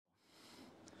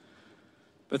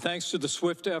But thanks to the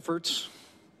swift efforts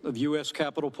of U.S.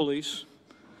 Capitol Police,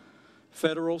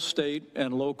 federal, state,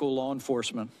 and local law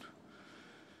enforcement,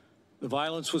 the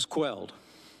violence was quelled.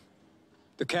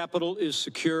 The Capitol is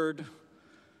secured,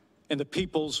 and the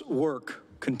people's work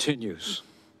continues.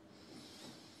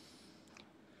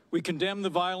 We condemn the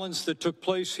violence that took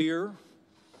place here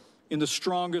in the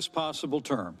strongest possible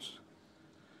terms.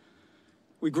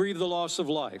 We grieve the loss of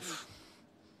life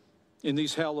in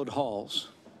these hallowed halls,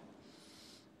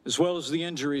 as well as the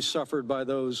injuries suffered by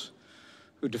those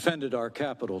who defended our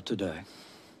Capitol today.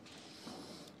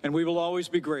 And we will always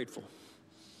be grateful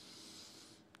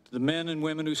to the men and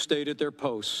women who stayed at their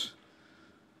posts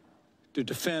to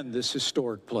defend this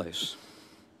historic place.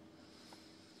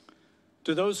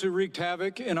 To those who wreaked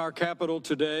havoc in our Capitol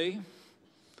today,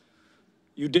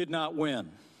 you did not win.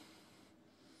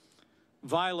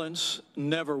 Violence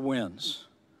never wins.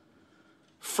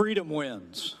 Freedom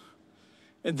wins.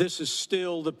 And this is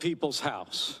still the people's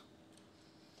house.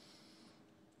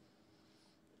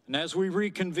 And as we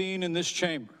reconvene in this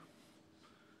chamber,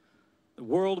 the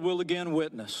world will again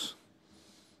witness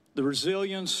the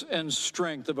resilience and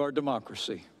strength of our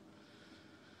democracy.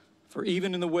 For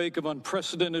even in the wake of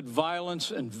unprecedented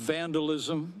violence and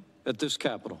vandalism at this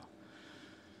Capitol,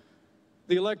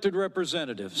 the elected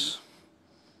representatives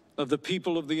of the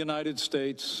people of the United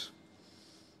States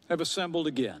have assembled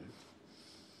again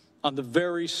on the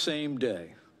very same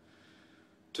day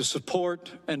to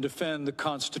support and defend the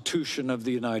Constitution of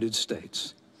the United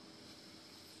States.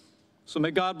 So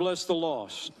may God bless the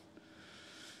lost,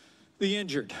 the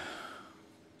injured,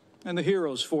 and the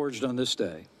heroes forged on this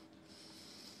day.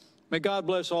 May God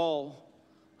bless all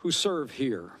who serve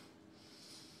here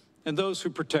and those who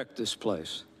protect this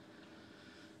place.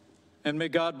 And may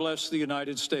God bless the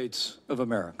United States of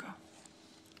America.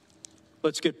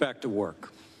 Let's get back to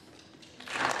work.